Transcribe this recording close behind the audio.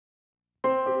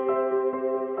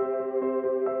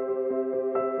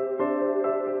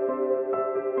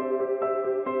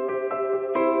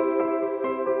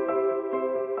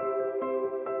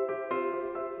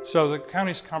So the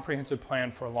county's comprehensive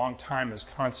plan for a long time has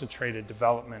concentrated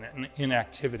development in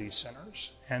activity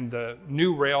centers, and the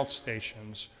new rail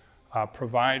stations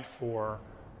provide for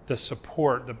the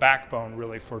support, the backbone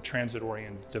really for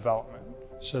transit-oriented development,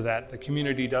 so that the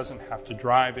community doesn't have to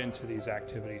drive into these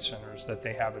activity centers, that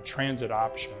they have a transit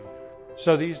option.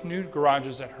 So these new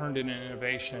garages at Herndon and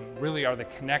Innovation really are the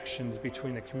connections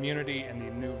between the community and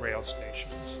the new rail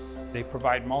stations. They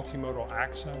provide multimodal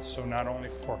access, so not only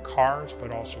for cars,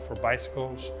 but also for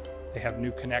bicycles. They have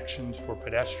new connections for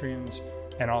pedestrians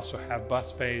and also have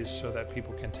bus bays so that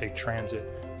people can take transit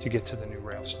to get to the new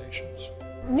rail stations.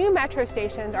 New metro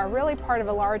stations are really part of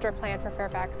a larger plan for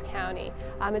Fairfax County.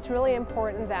 It's really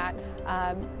important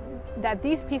that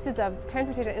these pieces of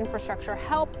transportation infrastructure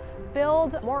help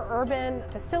build more urban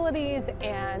facilities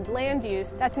and land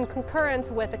use that's in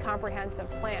concurrence with the comprehensive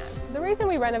plan. The reason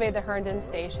we renovated the Herndon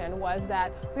station was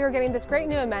that we were getting this great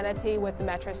new amenity with the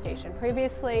metro station.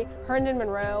 Previously, Herndon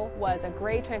Monroe was a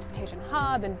great transportation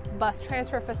hub and bus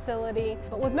transfer facility,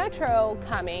 but with Metro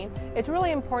coming, it's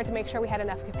really important to make sure we had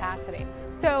enough capacity.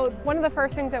 So one of the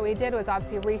first things that we did was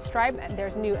obviously restripe, and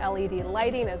there's new LED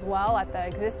lighting as well at the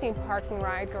existing parking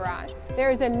ride garage. There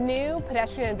is a new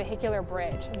pedestrian and vehicular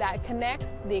bridge that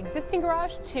connects the existing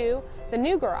garage to the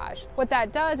new garage. What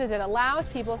that does is it allows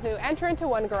people who enter into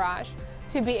one garage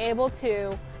to be able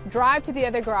to drive to the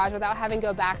other garage without having to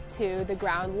go back to the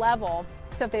ground level.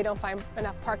 So if they don't find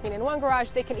enough parking in one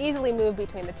garage, they can easily move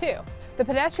between the two. The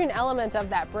pedestrian element of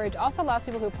that bridge also allows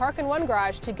people who park in one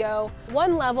garage to go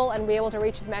one level and be able to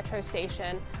reach the metro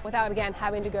station without, again,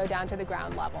 having to go down to the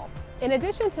ground level. In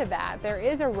addition to that, there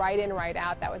is a right-in,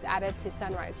 right-out that was added to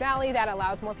Sunrise Valley that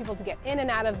allows more people to get in and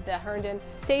out of the Herndon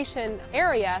station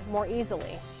area more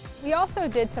easily. We also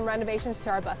did some renovations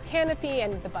to our bus canopy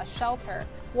and the bus shelter.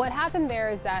 What happened there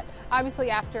is that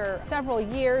obviously after several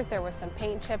years there was some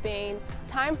paint chipping. It's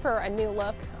time for a new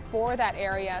look for that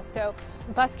area. So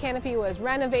bus canopy was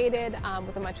renovated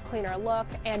with a much cleaner look,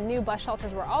 and new bus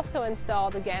shelters were also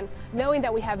installed, again, knowing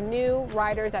that we have new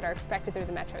riders that are expected through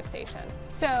the metro station.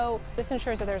 So this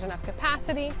ensures that there's enough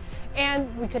capacity,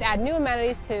 and we could add new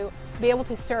amenities to be able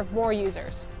to serve more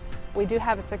users. We do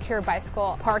have a secure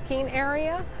bicycle parking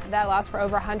area that allows for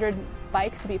over 100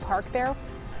 bikes to be parked there,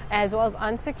 as well as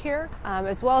unsecure,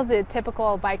 as well as the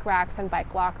typical bike racks and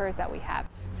bike lockers that we have.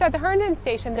 So at the Herndon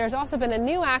station, there's also been a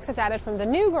new access added from the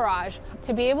new garage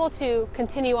to be able to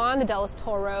continue on the Dulles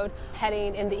Toll Road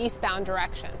heading in the eastbound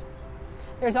direction.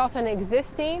 There's also an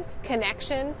existing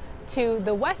connection to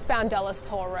the westbound Dulles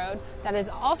Toll Road that is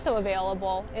also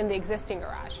available in the existing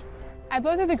garage. At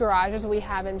both of the garages, we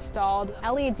have installed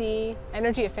LED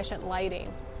energy efficient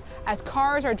lighting. As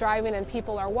cars are driving and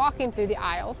people are walking through the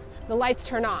aisles, the lights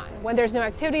turn on. When there's no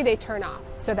activity, they turn off,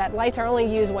 so that lights are only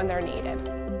used when they're needed.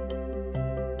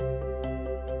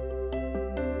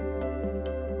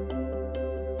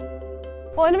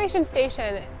 Well, Innovation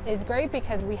Station is great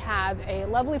because we have a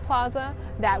lovely plaza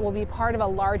that will be part of a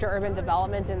larger urban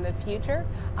development in the future,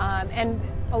 and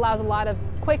allows a lot of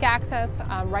quick access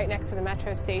right next to the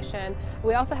metro station.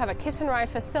 We also have a kiss and ride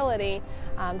facility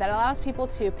that allows people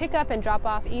to pick up and drop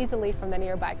off easily from the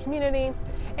nearby community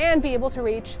and be able to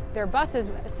reach their buses,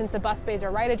 since the bus bays are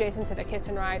right adjacent to the kiss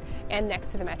and ride and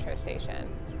next to the metro station.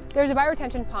 There's a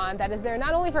bioretention pond that is there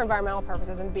not only for environmental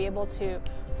purposes and be able to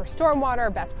for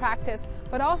stormwater, best practice,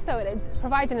 but also it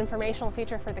provides an informational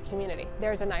feature for the community.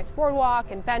 There's a nice boardwalk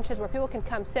and benches where people can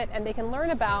come sit and they can learn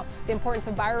about the importance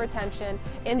of bioretention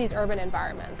in these urban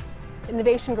environments.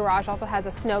 Innovation Garage also has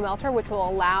a snow melter, which will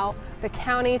allow the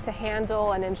county to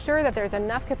handle and ensure that there's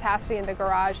enough capacity in the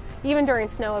garage, even during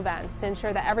snow events, to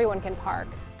ensure that everyone can park.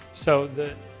 So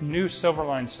the new Silver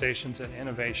Line stations at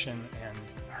Innovation and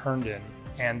Herndon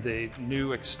and the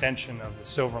new extension of the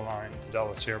Silver Line to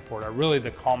Dulles Airport are really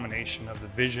the culmination of the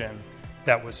vision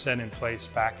that was set in place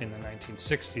back in the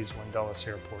 1960s when Dulles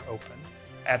Airport opened.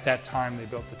 At that time, they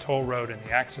built the toll road and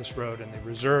the access road, and they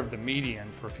reserved the median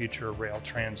for future rail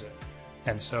transit.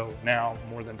 And so now,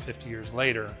 more than 50 years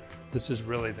later, this is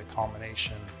really the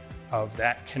culmination of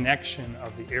that connection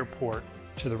of the airport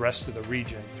to the rest of the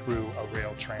region through a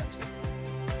rail transit.